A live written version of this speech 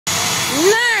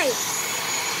Nice.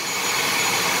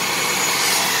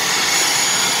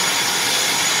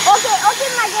 Okay,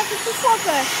 my get it to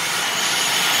focus.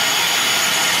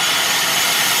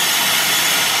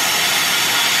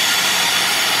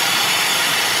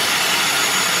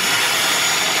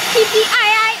 Keep the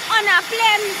eye on a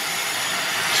plane.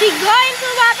 She going to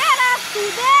Barbados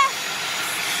today.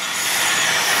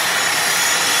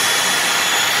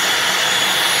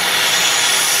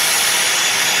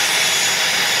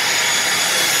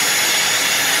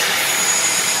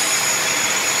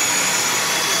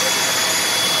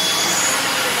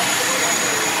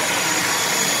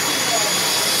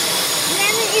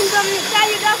 In Dominica,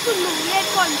 you have to move late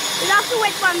one. You have to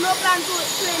wait for no plan to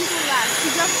plane to land.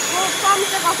 You just go from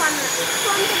take off and go.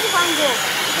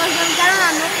 Because you don't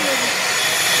have no plane.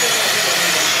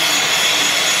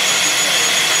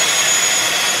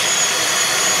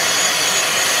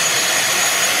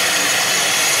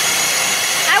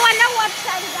 I wonder what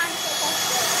side is going to take off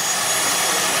there.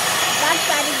 That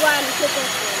side is going to take off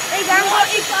there. They're going to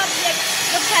go eat object.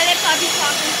 The pilot will be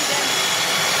talking to them.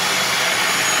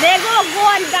 They're going to go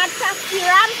on that taxi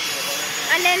ramp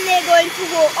and then they're going to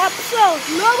go up so.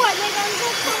 No, but they're going to go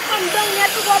from down here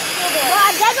to go up so.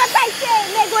 But that's what I say.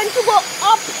 They're going to go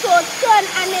up so, turn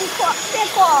and then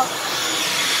take off.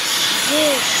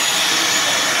 Yeah.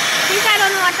 Since I don't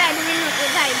know what I'm doing with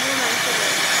what I'm doing.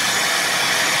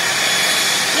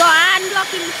 Your hand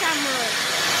blocking the camera.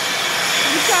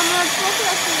 The camera is so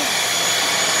close.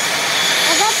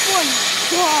 I got phone.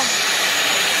 Yeah.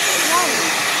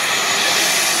 Wow.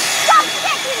 Stop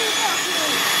checking it out.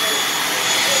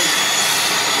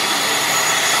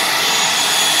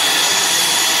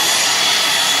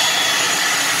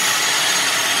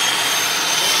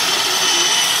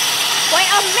 Boy,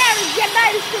 America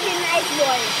used to be nice,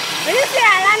 boy. When you say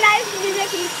Alanda used to be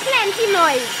making plenty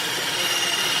noise.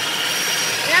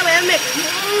 Yeah, we're making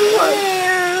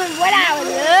what I was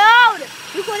loud.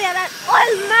 You could hear that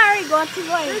old merry-go-round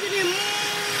going.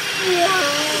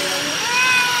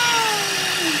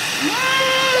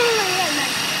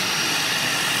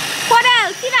 What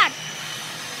else? See that?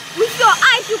 With your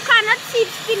eyes you cannot see it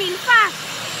spinning fast.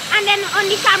 And then on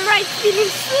the camera it's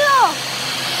spinning slow.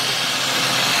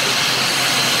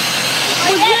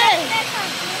 Oh yeah.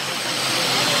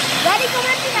 Daddy, come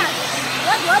and see that.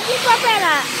 What's the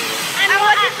propeller? And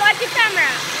what's the camera?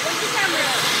 What's the camera?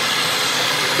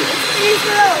 It's spinning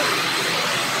slow.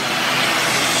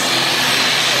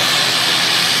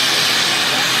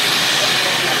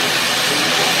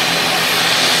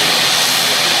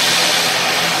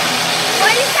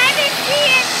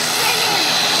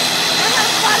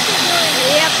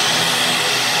 Yep.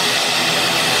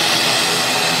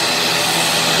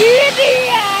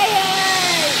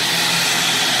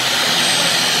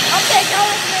 Okay, go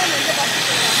with me and get back to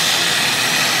the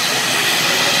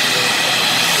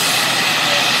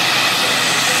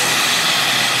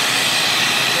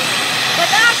but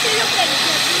I actually look like it's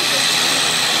not moving.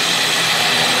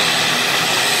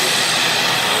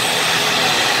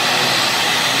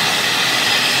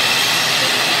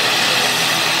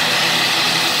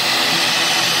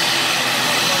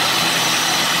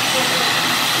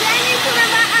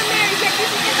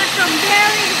 From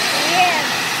very yeah.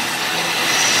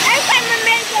 Every time I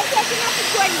make it, taking off the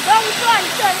going down, turn,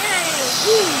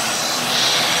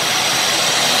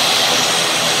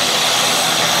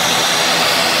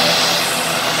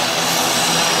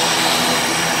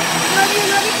 you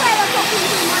know the pilot talking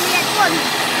to him on the headphone.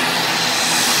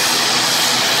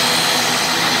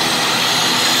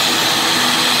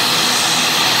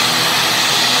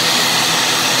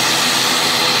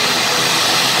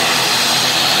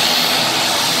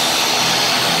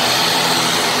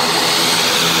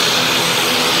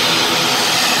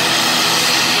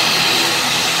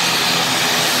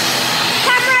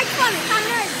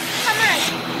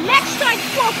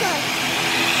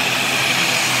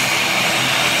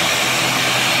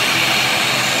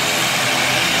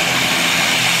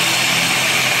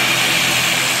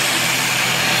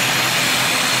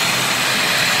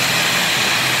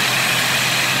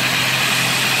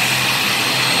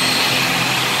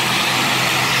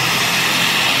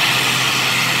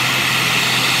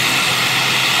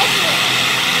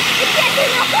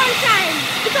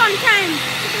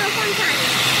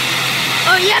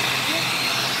 Oh, yep.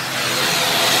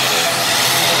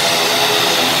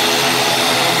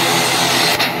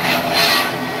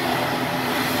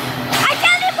 I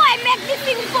tell the boy, make this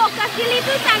thing focus a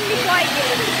little time before I do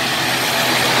it.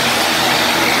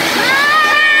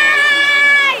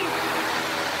 Nice!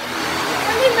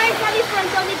 Only noise at the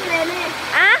front of the plane.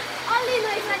 Huh? Only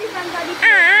noise at the front of the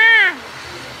plane.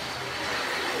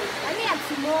 I mean,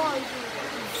 small.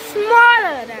 Small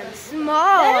bigger than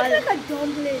small. That looks like a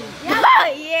dumpling.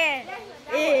 Yeah.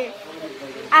 Yeah.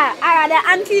 The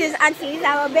aunties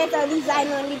have a better design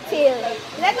on the tail.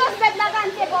 Let us let that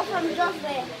and take off from just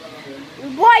there.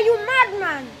 Boy, you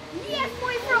madman. Yes,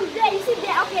 boy, from there. You see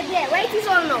there? Okay, there. Where it is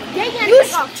all now. You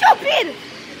stupid.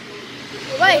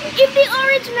 Wait, if the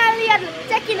original had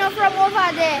taken off from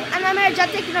over there and America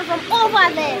taking off from over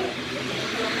there.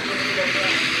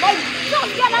 Like,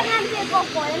 just get that and take off,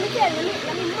 boy. Let me tell you.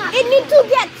 Let me mark. It needs to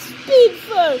get speed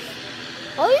first.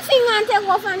 How you think I take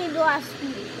off and it do a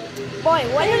speed? Boy,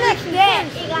 when you reach there,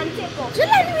 it can take off.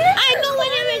 I know when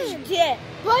you reach there.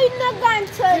 But you're not going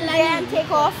to turn there and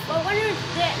take off. But when you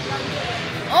reach there,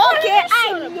 okay,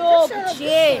 I know,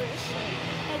 Jay.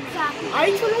 Exactly. Are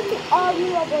you trying to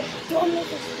argue about dumbness?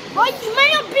 Boy, it's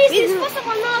mind your business. First of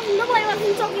all, nobody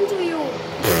wasn't talking to you.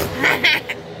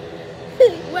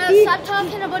 Well, stop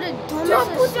talking about the dumbest stuff.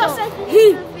 Don't put yourself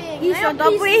in the thing. He shut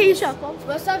up. Wait, he shut up.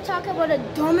 Well, stop talking about the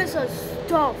dumbest stuff.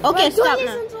 Okay, well, stop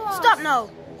now. Stop now.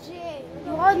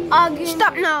 You're arguing.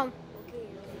 Stop now.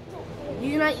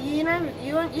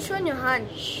 You showing your hand.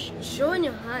 Showing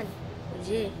your hand.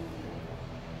 Jay.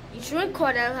 You showing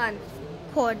Cordell hand.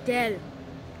 Cordell.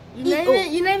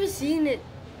 You never seen it.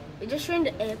 You're just showing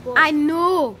the airport. I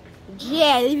know.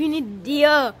 Yeah, leaving it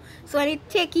there. So when it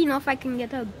taking off, I can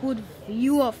get a good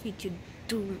view of it. You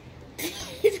do.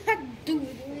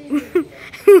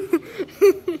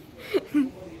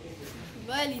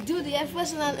 Well, you do the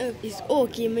first on earth. It's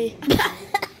okay, man.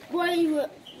 Boy,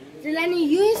 Delaney,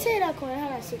 you say that Cordell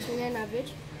had a 69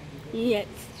 average? Yes.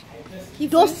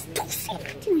 Just don't say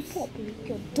that in public.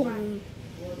 You're dumb.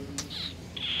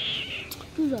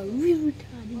 Those are really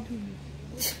retarded.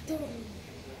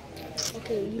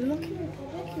 Okay, you're looking at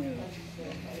public.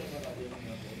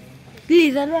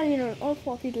 Please, I'm running on all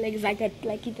 4 feet legs like it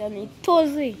on a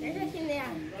toesy.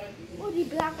 Oh, the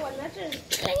black one. That's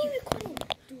just. Can you record it?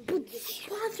 But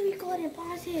what's recording?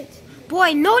 Pause it.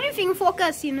 Boy, now the thing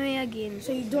focus, you know, again.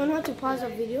 So you don't have to pause the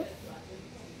video?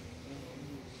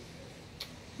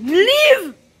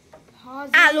 Leave! Pause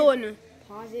it. Alone.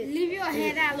 Pause it. Leave your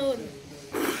head alone.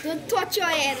 Don't touch your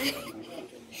head.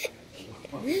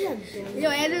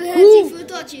 Your head will hurt if you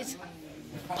touch it.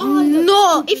 Pause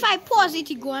no, if I pause it,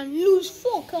 you go and lose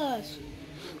focus.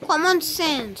 Common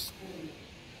sense.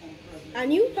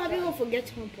 And you probably will forget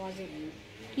to unpause it.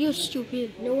 You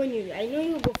stupid. No one you. I know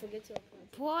you will forget to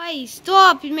unpause. Boy,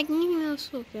 stop. You're making me lose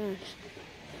focus.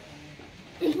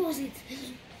 Unpause it.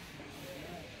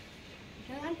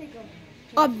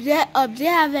 Up there I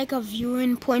have like a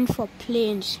viewing point for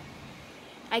planes.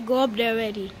 I go up there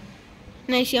already.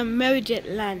 And I see a Amerijet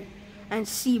land and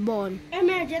Seaborn.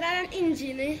 Amerijet had an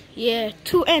engine, eh? Yeah,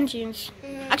 2 engines.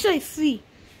 Actually 3.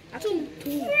 Two?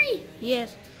 3?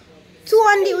 Yes. 2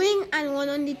 on the wing and 1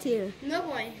 on the tail. No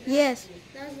boy. Yes.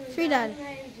 3 that.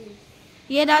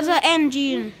 Yeah, that's an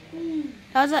engine.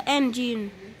 That's an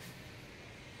engine.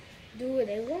 Dude,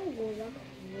 I want to go back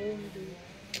home, dude.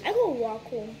 I go walk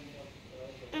home.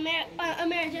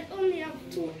 America only have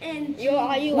 2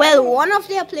 engines. Well, one of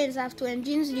their planes have 2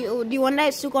 engines. The one that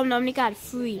is to come Dominica had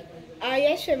 3. Are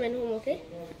you swimming home, okay?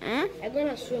 I'm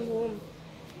gonna swim home.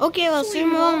 Okay, we'll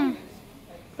swim home.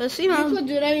 We'll swim home. You could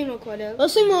do that in Cordell. We'll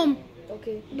swim home.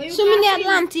 Okay. Swim in the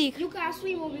Atlantic. You can't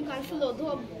swim home, you can float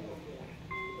home.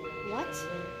 What?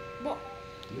 But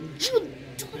you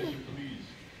do it.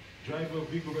 Driver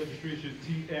vehicle registration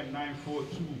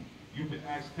TM942. You've been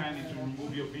asked kindly to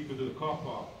remove your vehicle to the car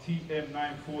park.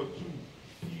 TM942,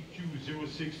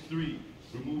 PQ063.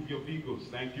 Remove your vehicles.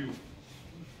 Thank you.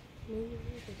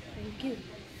 Thank you.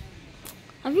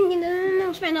 I think in the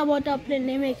announcement about that plane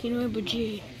they making with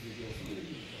Buji.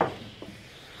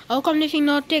 How come they think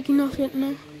not taking off it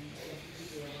now?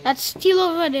 That's still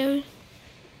over there.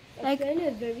 Like plane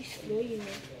is very slow, you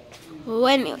know.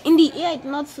 When in the air it's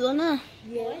not slow now.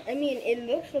 Yeah, I mean it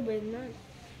looks slow but it's not.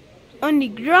 On the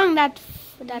ground, that's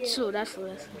slow, that's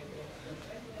slow.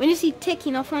 When you see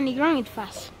taking off on the ground, it's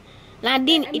fast.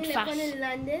 Landing, it's fast. Like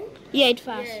landing? Yeah, it's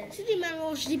fast. Yeah. See the man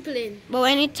watch the plane. But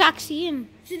when it taxiing.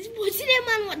 See the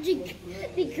man watch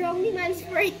the ground, the man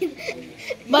spraying.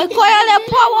 But call the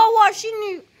power washing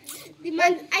you. The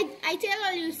man, I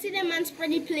tell you, see the man spray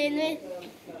the plane with.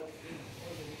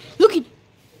 Look it.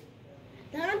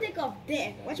 Don't take off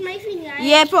there. Watch my finger.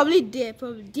 Yeah, probably there.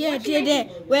 Probably there.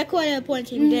 Where Cordell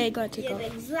pointing there, you gotta take off.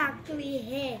 Exactly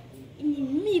here. In the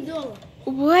middle.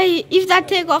 Why? If that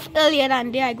take off earlier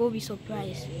than there, I go be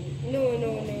surprised. No.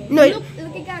 Look,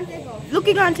 it can't take off. Look,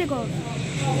 it can't take off.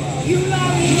 You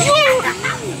are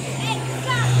Exactly.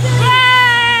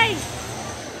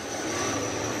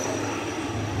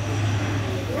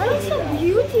 That looks so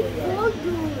beautiful,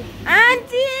 dude.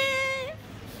 Auntie!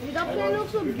 they look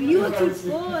so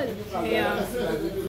beautiful. Yeah.